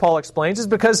for this, Paul explains, is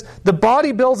because the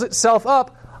body builds itself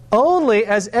up only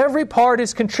as every part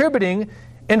is contributing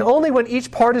and only when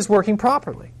each part is working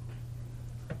properly.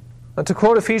 To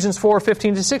quote Ephesians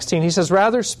 4:15-16, he says,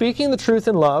 rather, speaking the truth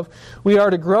in love, we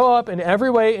are to grow up in every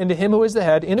way into Him who is the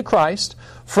head, into Christ,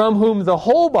 from whom the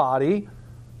whole body,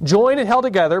 joined and held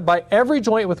together by every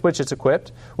joint with which it's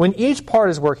equipped, when each part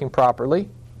is working properly,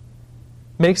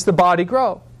 makes the body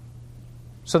grow,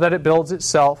 so that it builds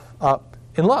itself up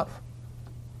in love.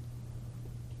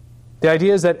 The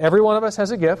idea is that every one of us has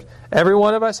a gift. Every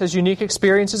one of us has unique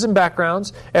experiences and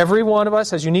backgrounds. Every one of us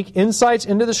has unique insights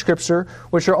into the Scripture,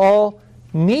 which are all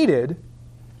needed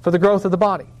for the growth of the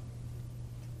body.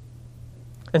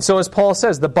 And so as Paul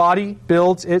says, the body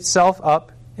builds itself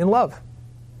up in love.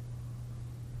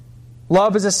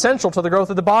 Love is essential to the growth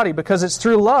of the body because it's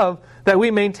through love that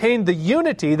we maintain the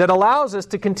unity that allows us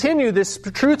to continue this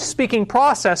truth-speaking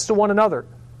process to one another.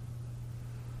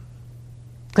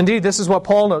 Indeed, this is what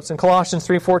Paul notes in Colossians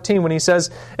 3:14 when he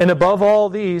says, "And above all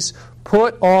these,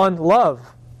 put on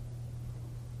love,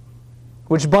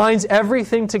 which binds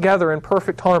everything together in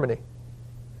perfect harmony."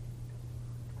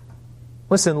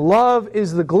 Listen, love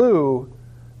is the glue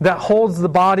that holds the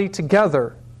body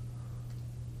together.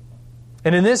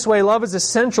 And in this way, love is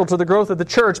essential to the growth of the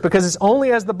church because it's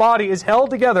only as the body is held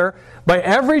together by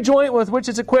every joint with which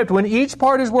it's equipped, when each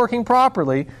part is working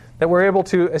properly, that we're able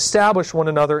to establish one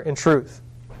another in truth.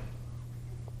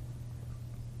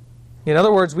 In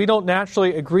other words, we don't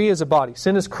naturally agree as a body.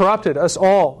 Sin has corrupted us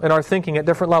all in our thinking at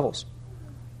different levels.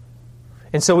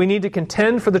 And so we need to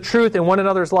contend for the truth in one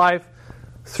another's life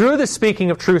through the speaking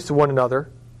of truth to one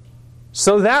another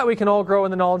so that we can all grow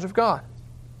in the knowledge of God.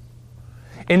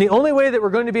 And the only way that we're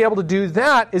going to be able to do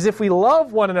that is if we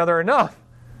love one another enough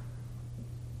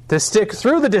to stick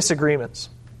through the disagreements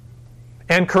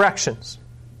and corrections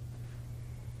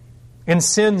and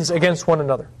sins against one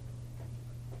another.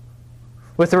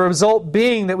 With the result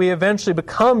being that we eventually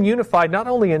become unified not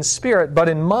only in spirit but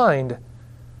in mind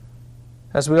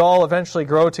as we all eventually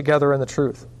grow together in the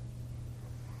truth.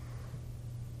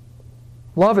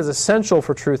 Love is essential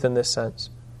for truth in this sense.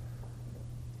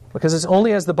 Because it's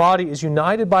only as the body is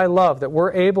united by love that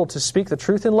we're able to speak the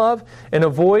truth in love and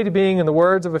avoid being, in the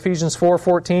words of Ephesians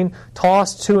 4:14,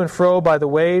 tossed to and fro by the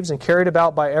waves and carried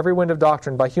about by every wind of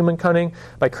doctrine, by human cunning,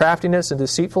 by craftiness and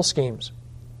deceitful schemes.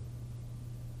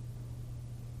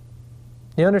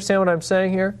 You understand what I'm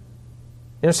saying here?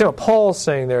 You understand what Paul's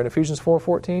saying there in Ephesians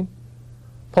 4:14?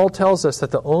 Paul tells us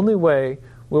that the only way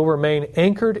we'll remain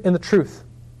anchored in the truth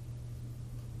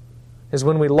is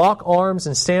when we lock arms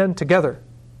and stand together.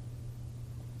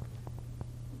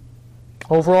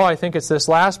 Overall, I think it's this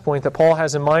last point that Paul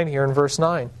has in mind here in verse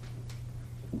 9.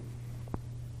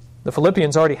 The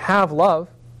Philippians already have love.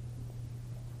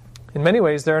 In many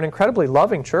ways, they're an incredibly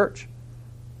loving church.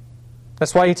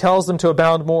 That's why he tells them to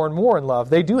abound more and more in love.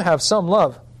 They do have some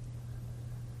love.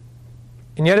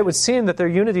 And yet it would seem that their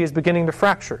unity is beginning to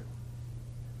fracture.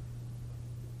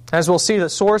 As we'll see, the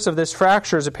source of this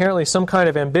fracture is apparently some kind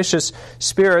of ambitious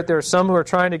spirit. There are some who are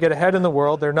trying to get ahead in the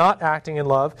world. They're not acting in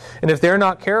love. And if they're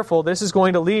not careful, this is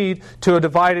going to lead to a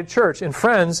divided church. And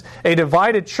friends, a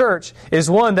divided church is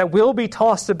one that will be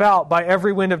tossed about by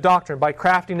every wind of doctrine, by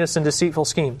craftiness and deceitful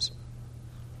schemes.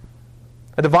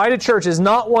 A divided church is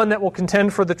not one that will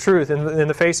contend for the truth in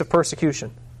the face of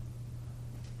persecution.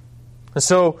 And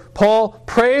so Paul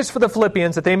prays for the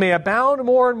Philippians that they may abound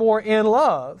more and more in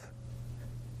love,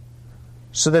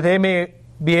 so that they may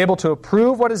be able to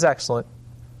approve what is excellent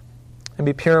and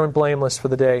be pure and blameless for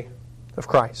the day of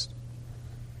Christ.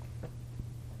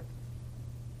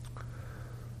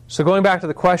 So going back to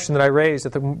the question that I raised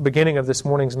at the beginning of this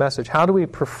morning's message, how do we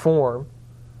perform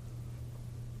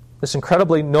this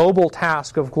incredibly noble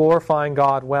task of glorifying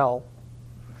God well?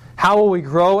 How will we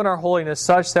grow in our holiness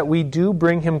such that we do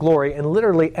bring Him glory in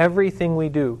literally everything we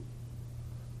do?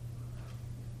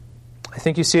 I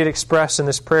think you see it expressed in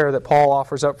this prayer that Paul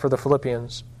offers up for the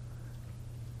Philippians.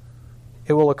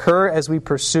 It will occur as we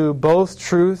pursue both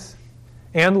truth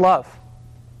and love,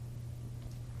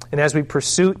 and as we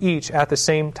pursue each at the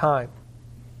same time.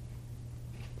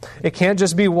 It can't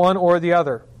just be one or the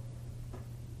other,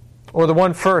 or the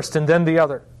one first and then the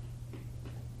other.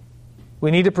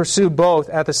 We need to pursue both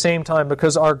at the same time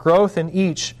because our growth in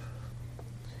each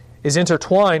is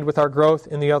intertwined with our growth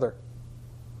in the other.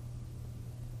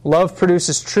 Love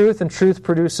produces truth, and truth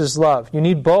produces love. You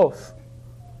need both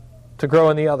to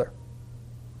grow in the other.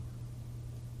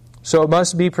 So it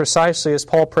must be precisely as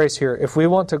Paul prays here. If we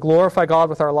want to glorify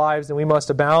God with our lives, then we must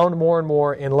abound more and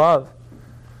more in love,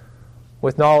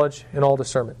 with knowledge and all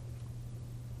discernment.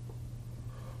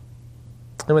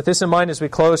 And with this in mind, as we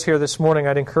close here this morning,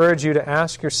 I'd encourage you to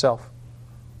ask yourself,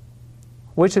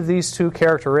 which of these two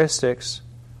characteristics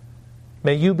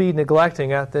may you be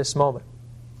neglecting at this moment?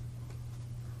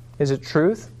 Is it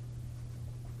truth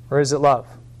or is it love?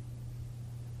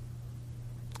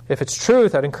 If it's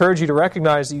truth, I'd encourage you to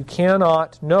recognize that you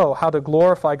cannot know how to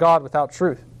glorify God without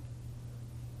truth.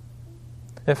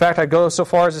 In fact, I'd go so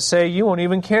far as to say you won't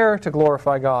even care to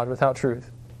glorify God without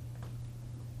truth.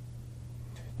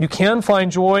 You can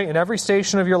find joy in every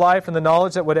station of your life in the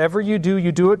knowledge that whatever you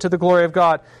do it to the glory of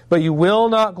God. But you will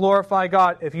not glorify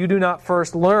God if you do not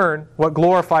first learn what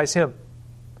glorifies Him.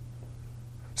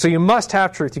 So you must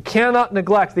have truth. You cannot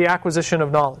neglect the acquisition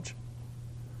of knowledge.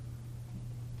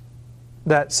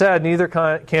 That said, neither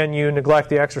can you neglect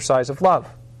the exercise of love.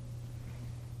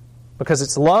 Because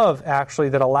it's love, actually,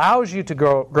 that allows you to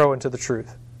grow into the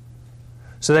truth,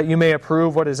 so that you may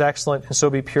approve what is excellent and so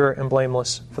be pure and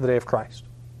blameless for the day of Christ.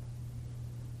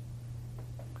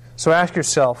 So ask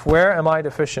yourself, where am I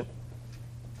deficient?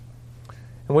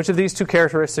 In which of these two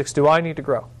characteristics do I need to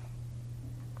grow?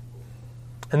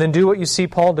 And then do what you see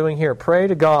Paul doing here. Pray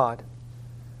to God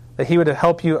that He would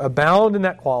help you abound in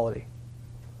that quality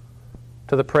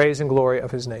to the praise and glory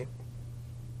of His name.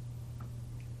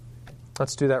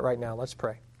 Let's do that right now. Let's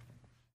pray.